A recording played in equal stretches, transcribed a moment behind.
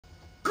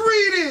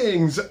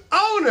Greetings,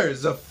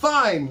 owners of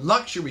fine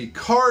luxury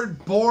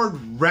cardboard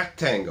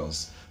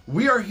rectangles.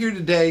 We are here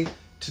today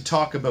to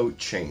talk about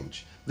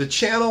change. The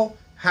channel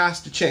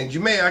has to change. You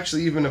may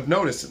actually even have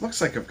noticed, it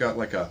looks like I've got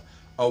like a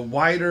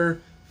wider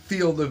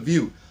field of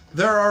view.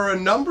 There are a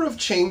number of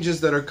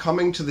changes that are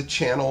coming to the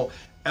channel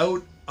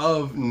out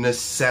of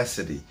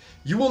necessity.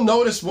 You will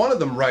notice one of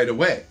them right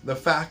away. The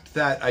fact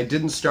that I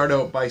didn't start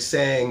out by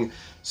saying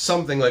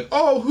something like,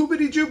 oh,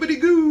 hoobity joobity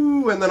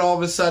goo, and then all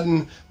of a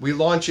sudden we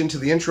launch into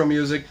the intro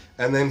music,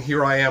 and then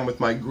here I am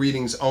with my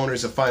greetings,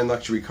 owners of fine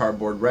luxury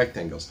cardboard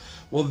rectangles.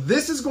 Well,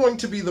 this is going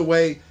to be the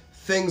way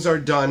things are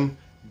done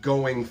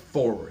going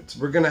forwards.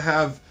 We're going to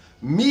have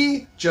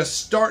me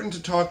just starting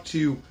to talk to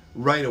you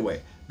right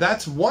away.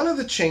 That's one of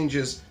the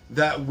changes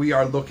that we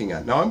are looking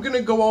at. Now I'm going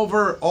to go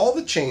over all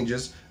the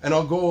changes, and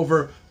I'll go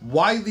over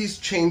why these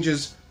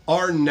changes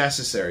are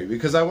necessary,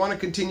 because I want to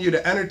continue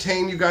to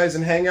entertain you guys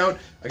and hang out.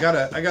 I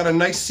got a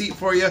nice seat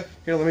for you.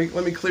 Here,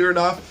 let me clear it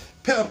off.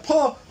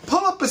 Pull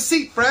up a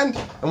seat, friend,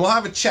 and we'll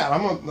have a chat.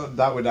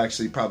 That would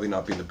actually probably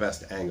not be the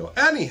best angle.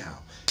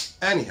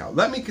 Anyhow,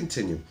 let me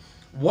continue.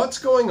 What's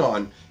going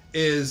on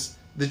is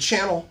the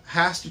channel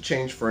has to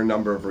change for a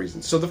number of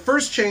reasons. So the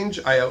first change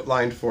I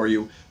outlined for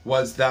you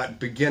was that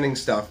beginning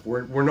stuff.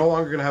 We're no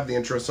longer going to have the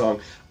intro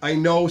song. I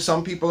know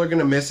some people are going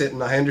to miss it,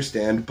 and I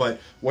understand, but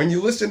when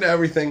you listen to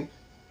everything,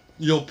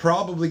 you'll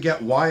probably get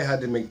why I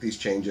had to make these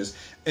changes.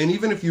 And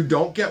even if you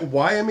don't get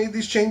why I made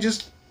these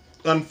changes,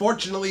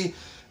 unfortunately,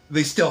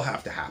 they still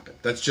have to happen.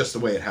 That's just the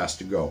way it has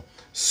to go.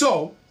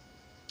 So,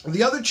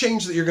 the other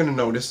change that you're going to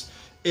notice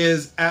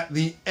is at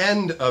the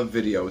end of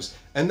videos,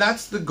 and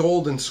that's the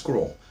golden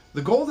scroll.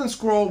 The golden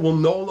scroll will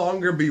no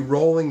longer be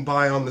rolling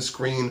by on the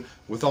screen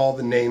with all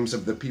the names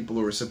of the people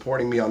who are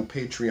supporting me on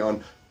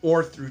Patreon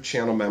or through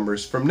channel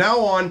members. From now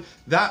on,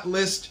 that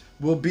list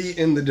will be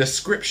in the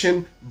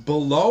description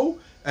below.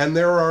 And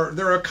there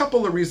are a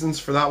couple of reasons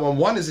for that one.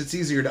 One is it's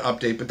easier to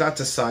update, but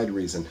that's a side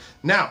reason.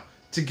 Now,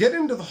 to get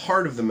into the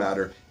heart of the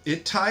matter,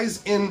 it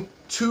ties in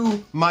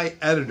to my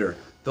editor,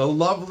 the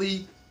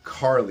lovely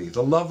Carly,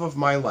 the love of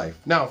my life.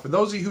 Now, for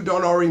those of you who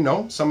don't already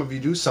know, some of you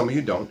do, some of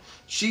you don't,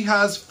 she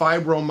has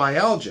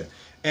fibromyalgia.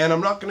 And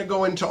I'm not going to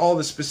go into all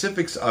the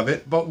specifics of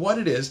it, but what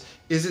it is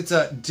it's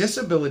a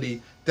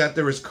disability that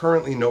there is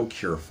currently no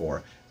cure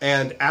for.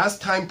 And as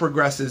time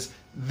progresses,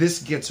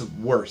 this gets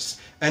worse,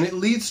 and it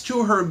leads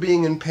to her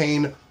being in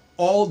pain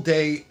all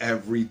day,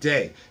 every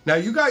day. Now,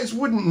 you guys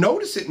wouldn't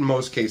notice it in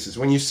most cases.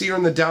 When you see her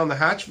in the Down the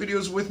Hatch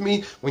videos with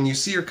me, when you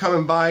see her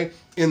coming by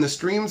in the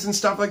streams and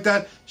stuff like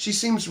that, she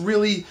seems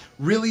really,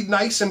 really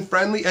nice and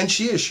friendly, and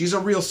she is. She's a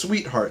real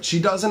sweetheart. She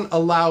doesn't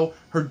allow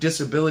her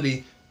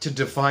disability to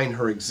define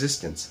her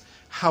existence.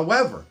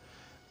 However,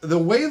 the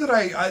way that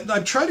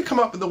I've tried to come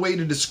up with a way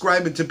to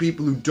describe it to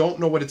people who don't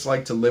know what it's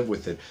like to live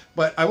with it.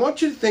 But I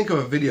want you to think of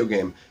a video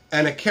game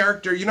and a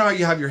character. You know how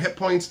you have your hit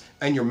points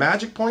and your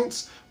magic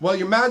points? Well,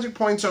 your magic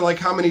points are like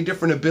how many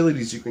different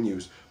abilities you can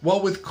use. Well,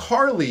 with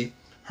Carly,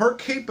 her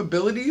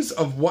capabilities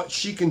of what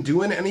she can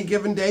do in any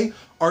given day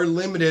are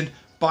limited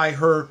by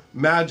her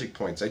magic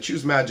points. I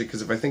choose magic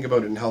because if I think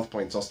about it in health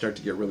points, I'll start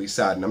to get really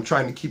sad. And I'm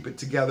trying to keep it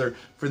together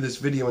for this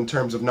video in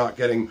terms of not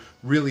getting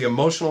really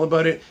emotional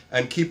about it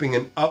and keeping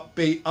an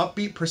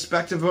upbeat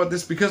perspective about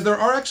this, because there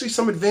are actually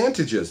some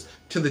advantages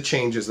to the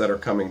changes that are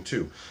coming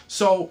too.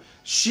 So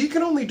she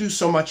can only do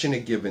so much in a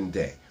given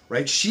day.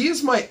 Right? She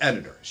is my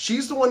editor.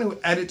 She's the one who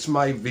edits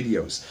my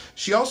videos.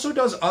 She also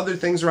does other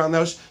things around the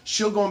house.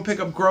 She'll go and pick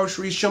up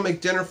groceries. She'll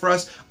make dinner for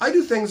us. I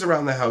do things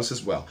around the house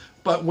as well.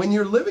 But when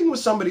you're living with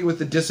somebody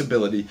with a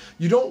disability,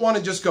 you don't want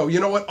to just go,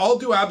 you know what, I'll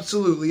do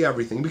absolutely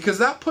everything, because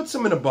that puts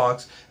them in a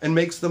box and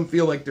makes them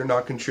feel like they're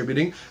not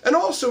contributing. And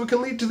also it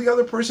can lead to the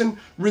other person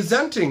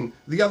resenting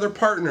the other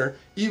partner,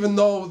 even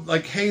though,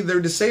 like, hey,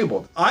 they're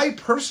disabled. I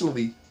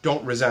personally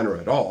don't resent her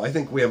at all. I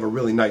think we have a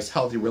really nice,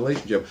 healthy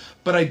relationship.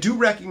 But I do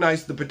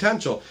recognize the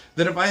potential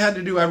that if I had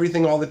to do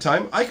everything all the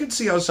time, I could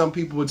see how some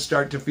people would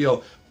start to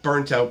feel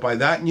burnt out by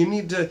that. And you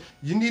need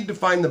to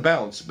find the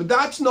balance. But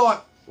that's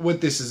not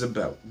what this is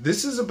about.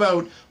 This is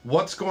about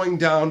what's going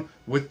down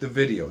with the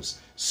videos.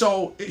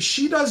 So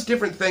she does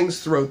different things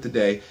throughout the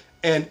day,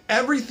 and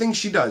everything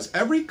she does,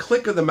 every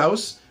click of the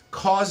mouse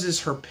causes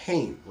her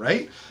pain,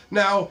 right?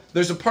 Now,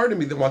 there's a part of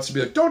me that wants to be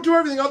like, don't do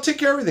everything, I'll take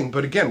care of everything.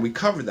 But again, we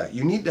covered that.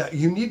 You need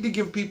to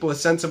give people a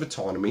sense of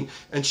autonomy,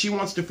 and she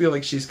wants to feel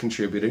like she's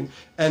contributing,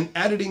 and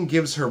editing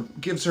gives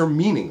her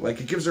meaning,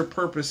 like it gives her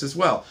purpose as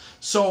well.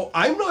 So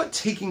I'm not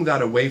taking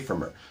that away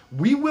from her.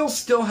 We will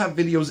still have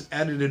videos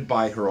edited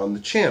by her on the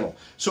channel.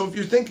 So if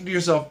you're thinking to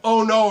yourself,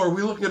 oh no, are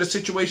we looking at a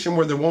situation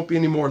where there won't be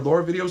any more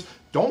lore videos?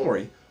 Don't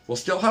worry. We'll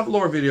still have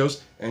lore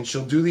videos, and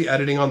she'll do the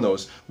editing on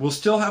those. We'll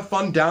still have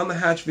fun Down the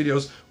Hatch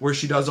videos where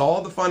she does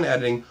all the fun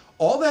editing.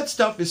 All that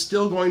stuff is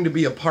still going to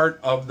be a part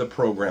of the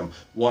program,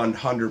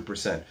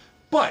 100%.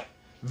 But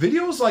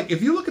videos like,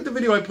 if you look at the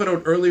video I put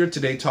out earlier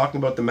today talking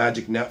about the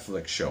Magic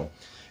Netflix show,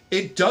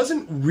 it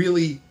doesn't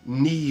really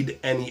need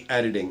any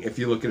editing if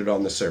you look at it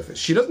on the surface.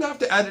 She doesn't have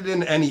to edit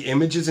in any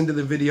images into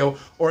the video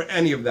or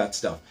any of that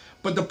stuff.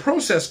 But the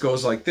process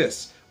goes like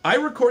this. I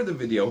record the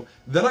video,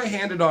 then I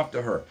hand it off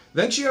to her.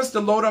 Then she has to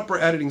load up her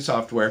editing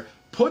software,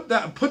 put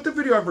the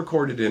video I've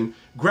recorded in,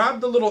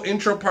 grab the little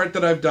intro part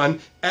that I've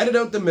done, edit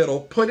out the middle,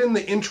 put in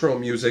the intro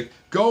music,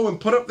 go and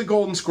put up the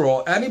golden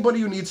scroll, anybody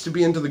who needs to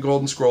be into the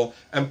golden scroll,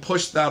 and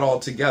push that all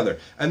together.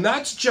 And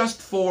that's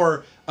just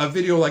for a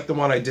video like the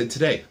one I did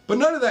today. But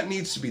none of that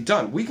needs to be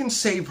done. We can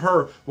save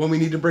her when we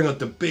need to bring out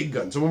the big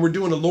guns. And when we're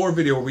doing a lore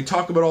video where we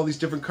talk about all these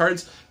different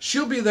cards,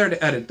 she'll be there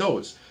to edit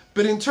those.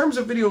 But in terms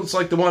of videos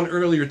like the one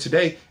earlier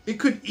today, it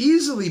could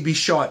easily be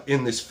shot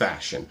in this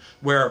fashion,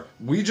 where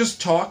we just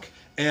talk,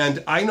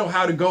 and I know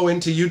how to go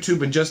into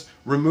YouTube and just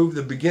remove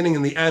the beginning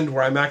and the end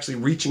where I'm actually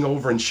reaching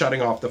over and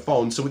shutting off the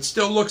phone. So it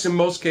still looks in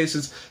most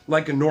cases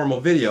like a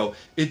normal video.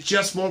 It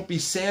just won't be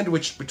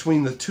sandwiched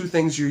between the two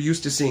things you're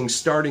used to seeing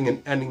starting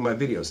and ending my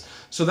videos.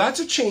 So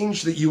that's a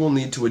change that you will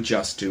need to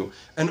adjust to.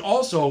 And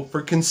also,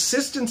 for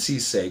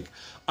consistency's sake,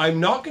 I'm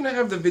not going to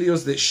have the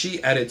videos that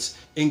she edits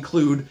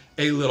include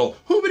a little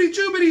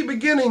hoobity-joobity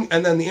beginning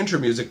and then the intro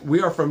music.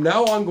 We are from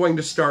now on going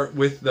to start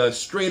with the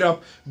straight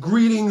up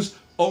greetings,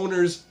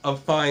 owners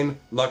of fine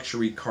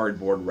luxury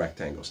cardboard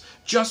rectangles,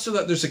 just so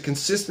that there's a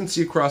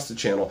consistency across the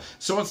channel.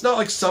 So it's not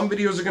like some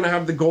videos are going to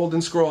have the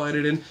golden scroll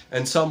edited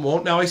and some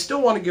won't. Now, I still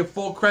want to give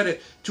full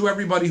credit to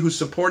everybody who's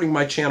supporting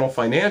my channel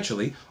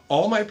financially.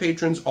 All my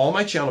patrons, all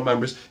my channel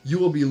members, you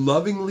will be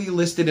lovingly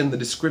listed in the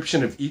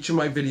description of each of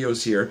my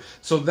videos here.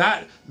 So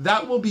that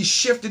will be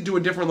shifted to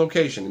a different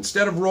location.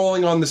 Instead of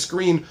rolling on the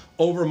screen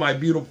over my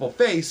beautiful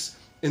face,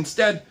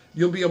 instead,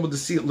 you'll be able to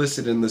see it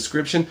listed in the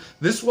description.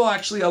 This will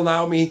actually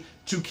allow me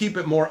to keep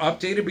it more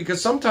updated,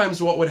 because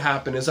sometimes what would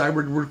happen is I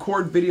would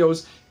record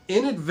videos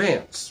in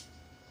advance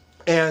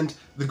and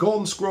the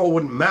golden scroll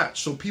wouldn't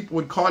match. So people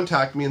would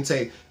contact me and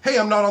say, hey,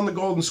 I'm not on the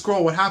golden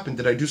scroll. What happened?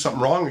 Did I do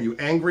something wrong? Are you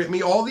angry at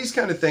me? All these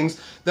kind of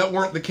things that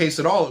weren't the case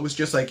at all. It was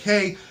just like,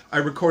 hey, I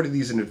recorded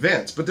these in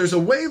advance. But there's a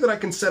way that I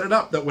can set it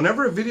up that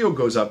whenever a video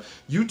goes up,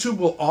 YouTube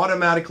will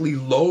automatically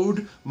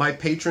load my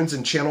patrons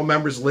and channel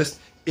members list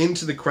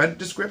into the credit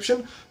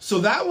description. So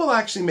that will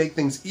actually make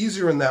things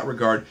easier in that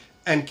regard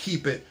and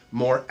keep it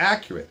more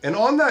accurate. And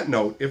on that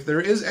note, if there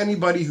is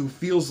anybody who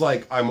feels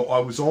like I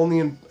was only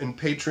in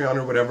Patreon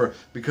or whatever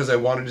because I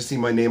wanted to see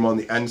my name on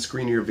the end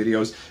screen of your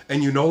videos,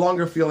 and you no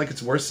longer feel like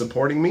it's worth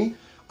supporting me,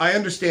 I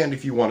understand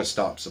if you want to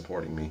stop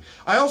supporting me.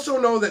 I also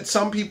know that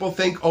some people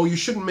think, oh, you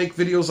shouldn't make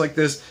videos like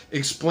this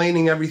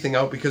explaining everything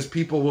out, because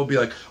people will be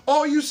like,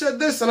 oh, you said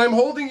this and I'm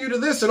holding you to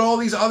this and all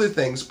these other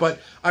things. But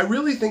I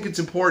really think it's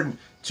important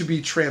to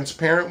be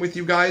transparent with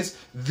you guys.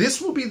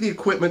 This will be the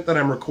equipment that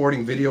I'm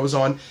recording videos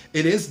on.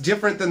 It is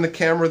different than the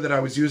camera that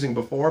I was using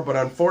before, but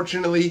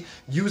unfortunately,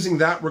 using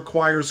that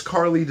requires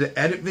Carly to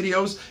edit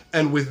videos,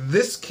 and with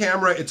this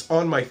camera, it's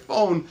on my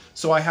phone,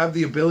 so I have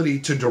the ability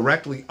to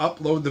directly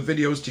upload the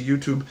videos to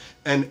YouTube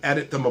and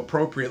edit them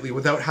appropriately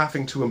without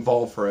having to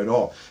involve her at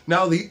all.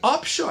 Now, the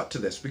upshot to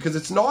this, because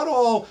it's not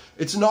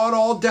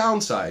all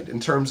downside in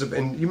terms of,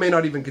 and you may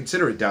not even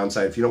consider it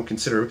downside if you don't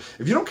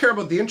care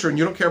about the intro and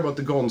you don't care about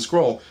the golden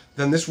scroll,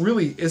 then this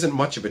really isn't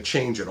much of a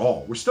change at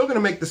all. We're still going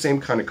to make the same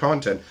kind of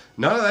content.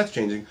 None of that's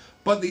changing.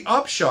 But the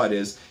upshot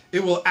is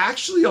it will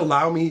actually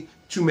allow me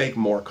to make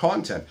more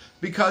content.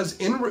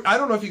 Because I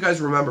don't know if you guys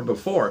remember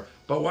before,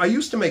 but I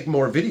used to make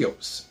more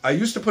videos. I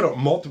used to put out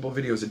multiple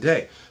videos a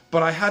day.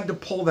 But I had to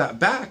pull that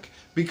back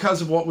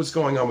because of what was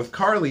going on with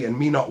Carly and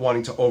me not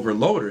wanting to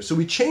overload her. So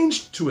we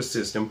changed to a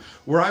system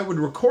where I would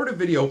record a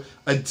video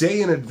a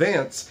day in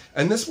advance,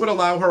 and this would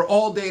allow her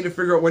all day to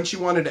figure out when she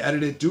wanted to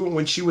edit it, do it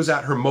when she was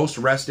at her most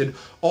rested.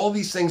 All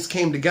these things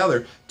came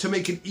together to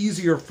make it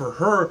easier for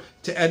her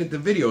to edit the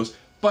videos.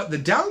 But the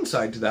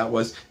downside to that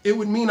was it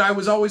would mean I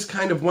was always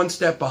kind of one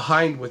step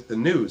behind with the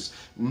news.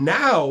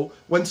 Now,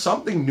 when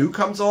something new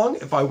comes along,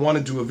 if I want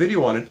to do a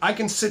video on it, I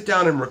can sit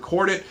down and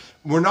record it.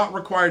 We're not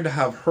required to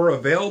have her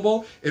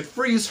available. It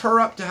frees her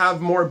up to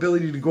have more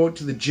ability to go out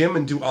to the gym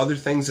and do other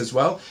things as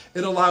well.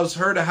 It allows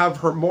her to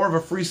have more of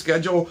a free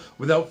schedule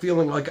without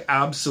feeling like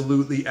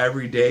absolutely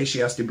every day she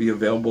has to be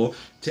available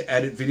to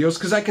edit videos,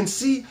 because I can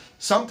see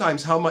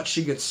sometimes how much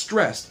she gets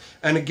stressed.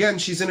 And again,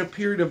 she's in a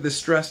period of this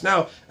stress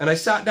now, and I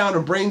sat down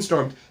and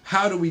brainstormed,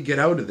 how do we get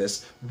out of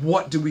this?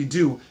 What do we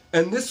do?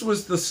 And this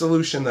was the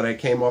solution that I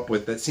came up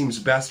with that seems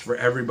best for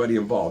everybody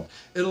involved.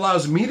 It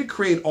allows me to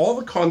create all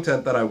the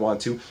content that I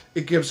want to.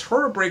 It gives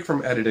her a break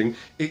from editing.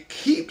 It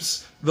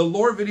keeps the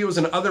lore videos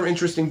and other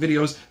interesting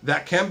videos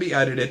that can be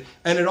edited.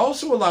 And it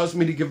also allows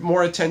me to give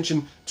more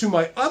attention to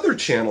my other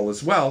channel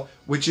as well,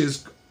 which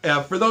is,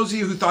 for those of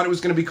you who thought it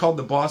was going to be called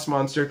The Boss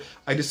Monster,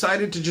 I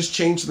decided to just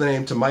change the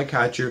name to Mike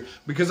Hatcher,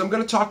 because I'm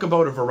going to talk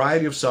about a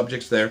variety of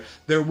subjects there.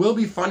 There will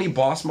be funny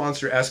Boss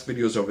Monster-esque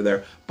videos over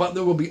there, but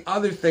there will be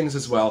other things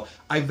as well.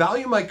 I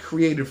value my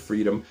creative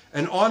freedom,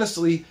 and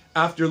honestly,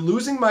 after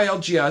losing my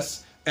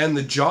LGS and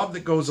the job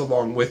that goes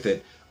along with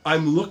it,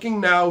 I'm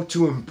looking now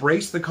to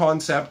embrace the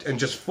concept and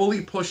just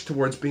fully push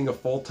towards being a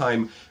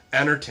full-time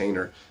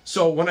entertainer.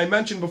 So when I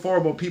mentioned before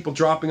about people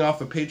dropping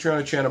off of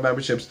Patreon channel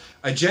memberships,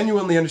 I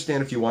genuinely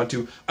understand if you want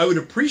to. I would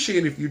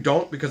appreciate it if you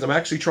don't, because I'm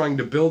actually trying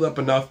to build up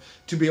enough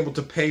to be able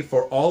to pay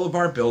for all of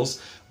our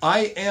bills.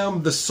 I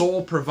am the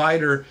sole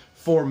provider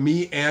for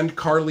me and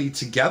Carly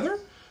together.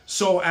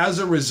 So as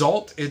a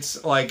result,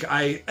 it's like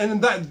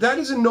and that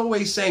is in no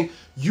way saying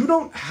you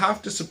don't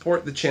have to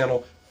support the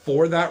channel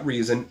for that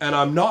reason, and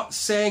I'm not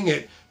saying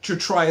it to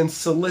try and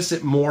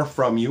solicit more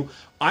from you.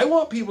 I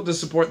want people to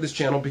support this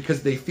channel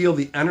because they feel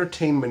the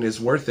entertainment is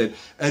worth it,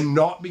 and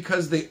not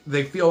because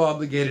they feel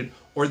obligated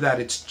or that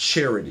it's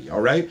charity,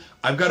 all right?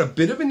 I've got a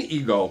bit of an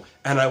ego,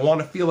 and I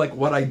want to feel like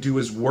what I do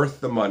is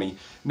worth the money.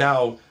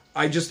 Now,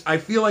 I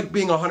feel like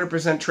being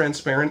 100%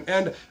 transparent,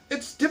 and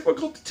it's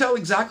difficult to tell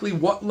exactly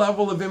what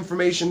level of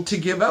information to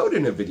give out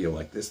in a video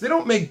like this. They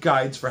don't make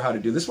guides for how to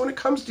do this. When it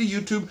comes to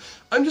YouTube,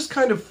 I'm just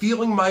kind of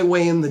feeling my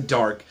way in the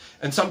dark,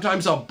 and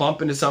sometimes I'll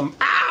bump into some,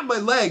 my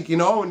leg, you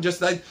know, and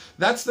just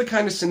that's the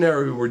kind of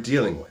scenario we're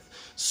dealing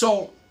with.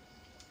 So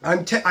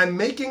I'm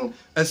making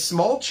as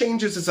small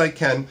changes as I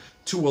can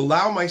to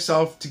allow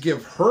myself to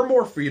give her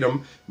more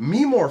freedom,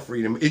 me more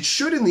freedom. It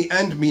should in the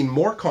end mean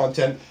more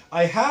content.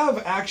 I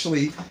have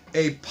actually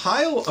a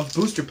pile of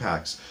booster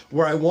packs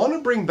where I want to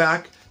bring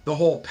back the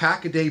whole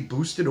Pack-A-Day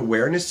Boosted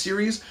Awareness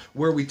series,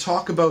 where we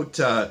talk about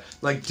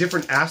like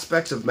different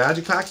aspects of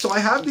Magic Pack. So I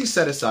have these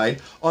set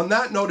aside. On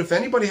that note, if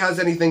anybody has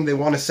anything they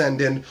want to send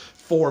in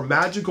for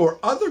Magic or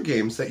other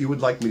games that you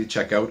would like me to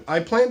check out, I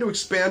plan to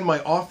expand my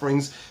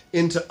offerings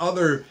into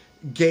other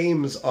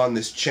games on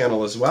this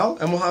channel as well,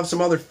 and we'll have some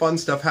other fun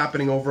stuff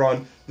happening over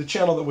on the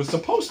channel that was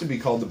supposed to be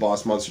called the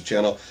Boss Monster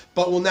channel,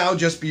 but will now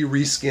just be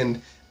reskinned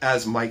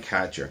as Mike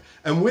Hatcher.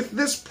 And with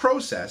this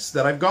process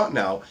that I've got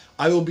now,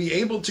 I will be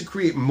able to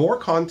create more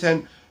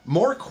content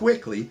more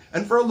quickly.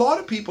 And for a lot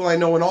of people, I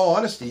know, in all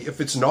honesty,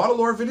 if it's not a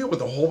lore video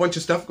with a whole bunch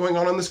of stuff going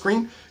on the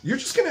screen, you're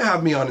just going to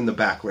have me on in the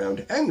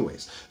background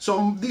anyways.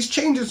 So these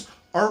changes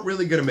aren't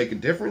really going to make a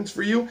difference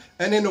for you.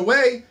 And in a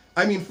way,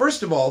 I mean,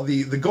 first of all,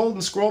 the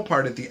golden scroll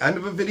part at the end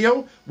of a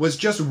video was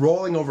just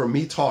rolling over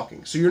me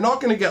talking. So you're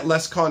not going to get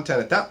less content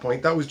at that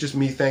point. That was just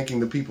me thanking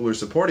the people who are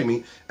supporting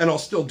me, and I'll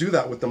still do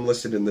that with them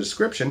listed in the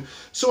description.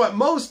 So at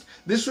most,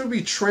 this would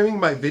be trimming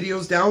my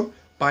videos down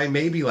by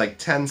maybe like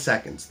 10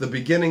 seconds. The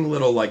beginning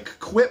little like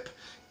quip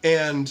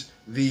and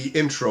the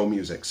intro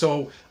music.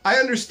 So I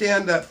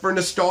understand that for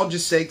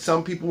nostalgia's sake,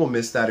 some people will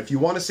miss that. If you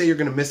want to say you're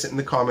going to miss it in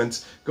the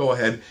comments, go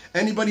ahead.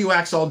 Anybody who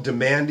acts all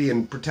demandy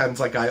and pretends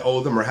like I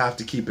owe them or have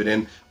to keep it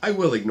in, I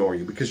will ignore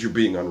you because you're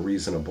being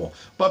unreasonable.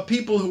 But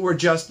people who are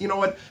just, you know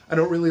what, I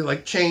don't really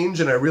like change,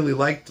 and I really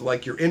liked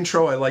like your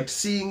intro, I liked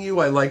seeing you,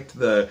 I liked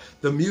the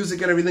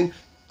music and everything,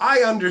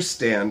 I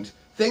understand.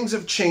 Things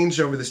have changed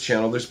over this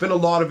channel. There's been a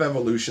lot of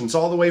evolutions,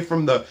 all the way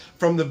from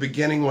the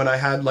beginning when I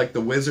had like the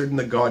Wizard and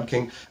the God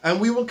King, and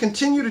we will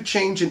continue to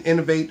change and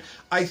innovate.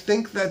 I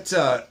think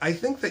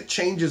that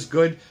change is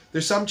good.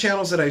 There's some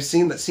channels that I've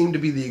seen that seem to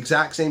be the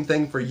exact same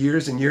thing for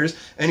years and years,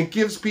 and it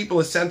gives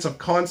people a sense of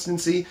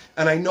constancy.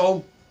 And I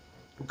know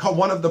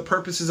one of the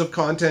purposes of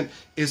content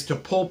is to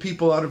pull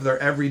people out of their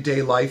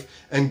everyday life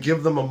and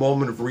give them a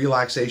moment of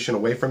relaxation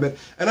away from it.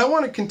 And I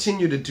want to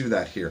continue to do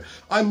that here.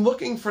 I'm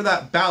looking for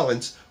that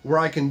balance where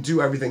I can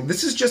do everything.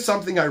 This is just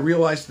something I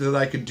realized that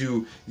I could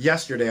do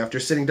yesterday after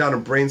sitting down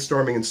and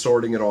brainstorming and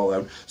sorting it all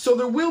out. So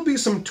there will be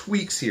some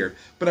tweaks here,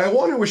 but I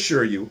want to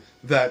assure you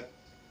that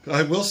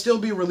I will still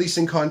be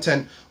releasing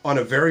content on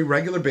a very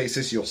regular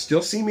basis. You'll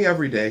still see me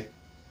every day.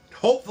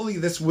 Hopefully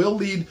this will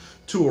lead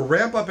to a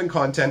ramp up in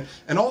content,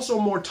 and also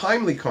more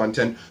timely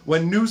content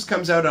when news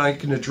comes out and I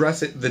can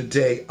address it the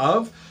day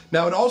of.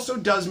 Now it also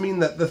does mean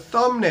that the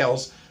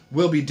thumbnails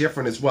will be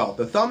different as well.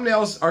 The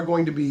thumbnails are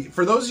going to be,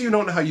 for those of you who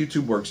don't know how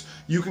YouTube works,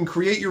 you can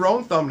create your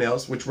own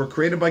thumbnails, which were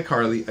created by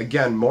Carly.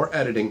 Again, more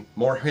editing,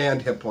 more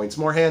hand hit points,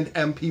 more hand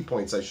MP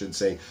points, I should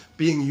say,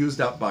 being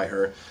used up by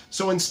her.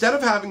 So instead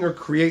of having her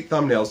create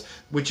thumbnails,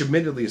 which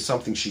admittedly is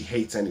something she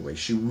hates anyway,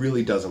 she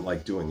really doesn't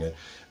like doing it,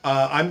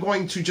 I'm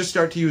going to just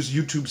start to use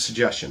YouTube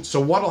suggestions.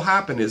 So what'll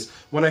happen is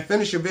when I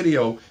finish a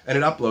video and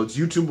it uploads,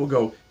 YouTube will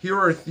go, here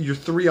are your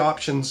 3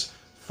 options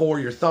for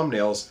your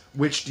thumbnails.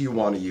 Which do you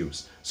want to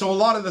use? So a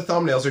lot of the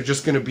thumbnails are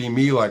just going to be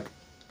me like,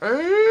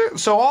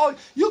 so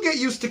you'll get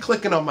used to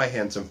clicking on my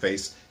handsome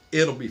face.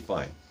 It'll be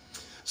fine.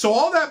 So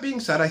all that being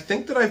said, I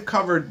think that I've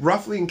covered,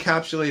 roughly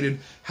encapsulated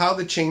how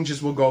the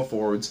changes will go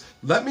forwards.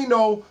 Let me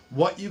know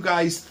what you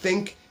guys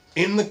think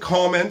in the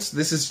comments.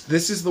 This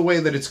is the way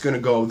that it's going to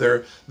go.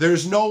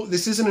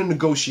 This isn't a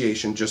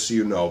negotiation, just so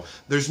you know.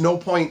 There's no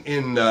point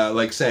in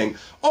like saying,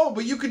 oh,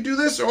 but you could do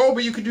this, or oh,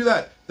 but you could do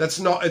that. It's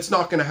not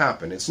going to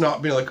happen. It's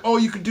not being like, oh,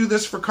 you could do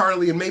this for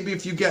Carly, and maybe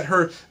if you get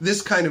her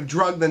this kind of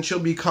drug, then she'll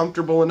be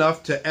comfortable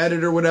enough to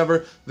edit or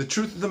whatever. The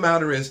truth of the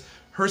matter is,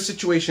 her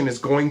situation is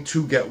going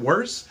to get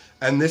worse,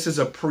 and this is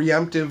a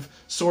preemptive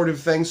sort of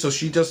thing, so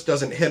she just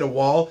doesn't hit a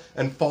wall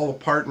and fall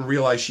apart and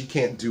realize she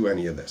can't do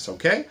any of this,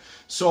 okay?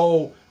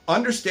 So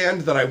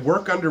Understand that I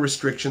work under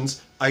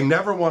restrictions. I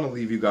never want to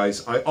leave you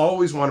guys. I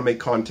always want to make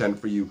content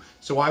for you.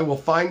 So I will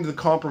find the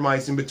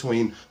compromise in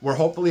between where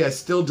hopefully I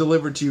still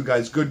deliver to you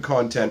guys good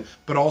content,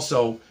 but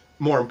also,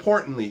 more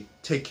importantly,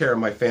 take care of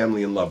my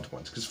family and loved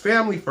ones. Because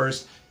family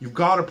first, you've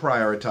got to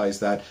prioritize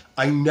that.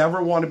 I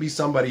never want to be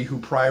somebody who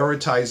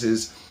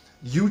prioritizes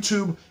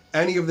YouTube,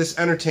 any of this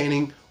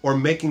entertaining or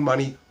making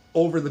money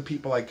over the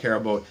people I care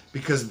about,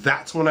 because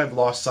that's when I've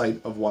lost sight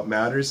of what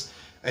matters.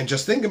 And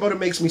just thinking about it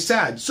makes me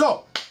sad.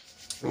 So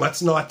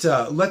let's not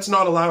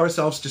allow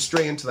ourselves to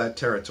stray into that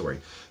territory.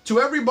 To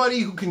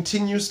everybody who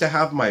continues to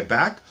have my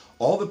back,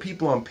 all the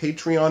people on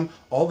Patreon,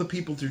 all the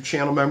people through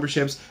channel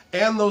memberships,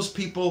 and those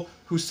people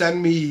who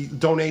send me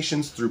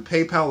donations through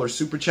PayPal or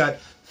Super Chat,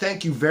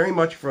 thank you very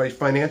much for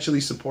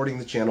financially supporting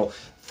the channel.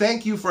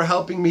 Thank you for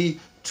helping me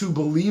to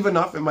believe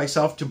enough in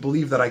myself to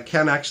believe that I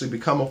can actually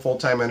become a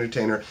full-time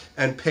entertainer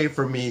and pay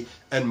for me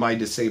and my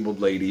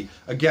disabled lady.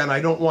 Again, I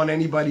don't want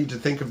anybody to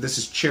think of this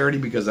as charity,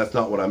 because that's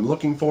not what I'm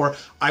looking for.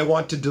 I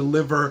want to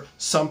deliver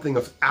something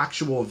of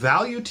actual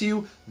value to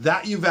you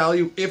that you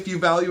value. If you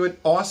value it,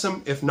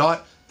 awesome. If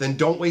not, then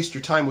don't waste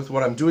your time with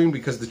what I'm doing,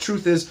 because the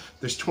truth is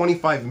there's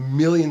 25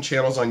 million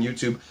channels on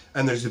YouTube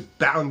and there's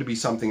bound to be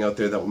something out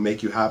there that will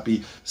make you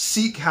happy.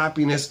 Seek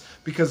happiness,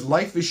 because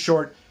life is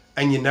short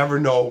and you never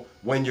know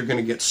when you're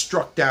going to get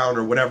struck down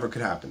or whatever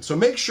could happen. So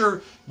make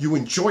sure you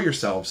enjoy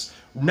yourselves.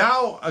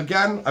 Now,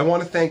 again, I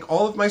want to thank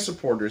all of my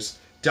supporters.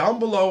 Down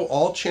below,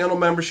 all channel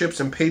memberships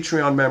and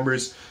Patreon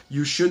members,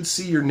 you should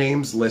see your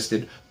names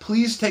listed.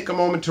 Please take a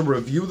moment to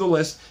review the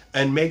list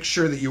and make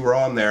sure that you are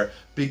on there,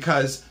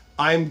 because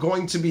I'm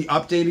going to be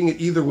updating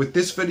it either with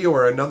this video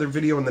or another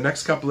video in the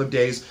next couple of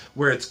days,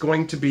 where it's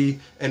going to be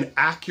an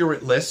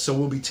accurate list. So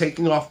we'll be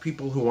taking off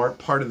people who aren't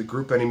part of the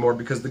group anymore,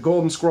 because the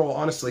Golden Scroll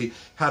honestly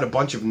had a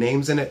bunch of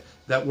names in it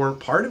that weren't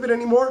part of it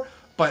anymore,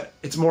 but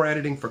it's more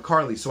editing for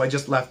Carly, so I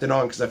just left it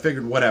on because I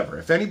figured whatever.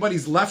 If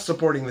anybody's left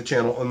supporting the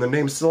channel and their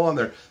name's still on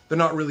there, they're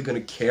not really going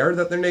to care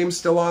that their name's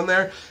still on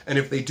there, and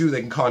if they do,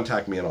 they can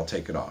contact me and I'll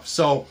take it off.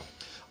 So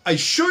I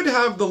should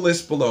have the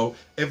list below.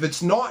 If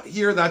it's not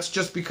here, that's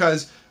just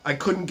because I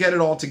couldn't get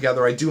it all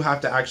together. I do have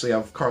to actually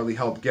have Carly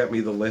help get me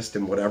the list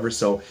and whatever,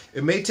 so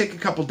it may take a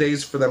couple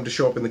days for them to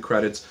show up in the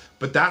credits,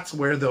 but that's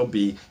where they'll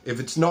be.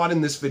 If it's not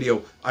in this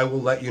video, I will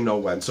let you know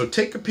when. So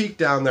take a peek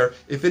down there.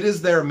 If it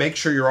is there, make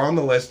sure you're on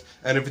the list,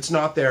 and if it's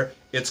not there,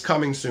 it's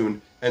coming soon,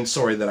 and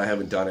sorry that I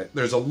haven't done it.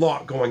 There's a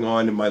lot going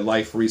on in my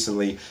life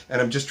recently, and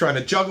I'm just trying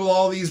to juggle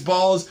all these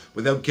balls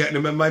without getting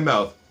them in my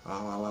mouth.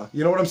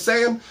 You know what I'm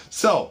saying?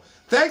 So,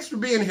 thanks for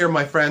being here,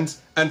 my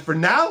friends, and for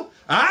now,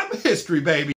 I'm history, baby.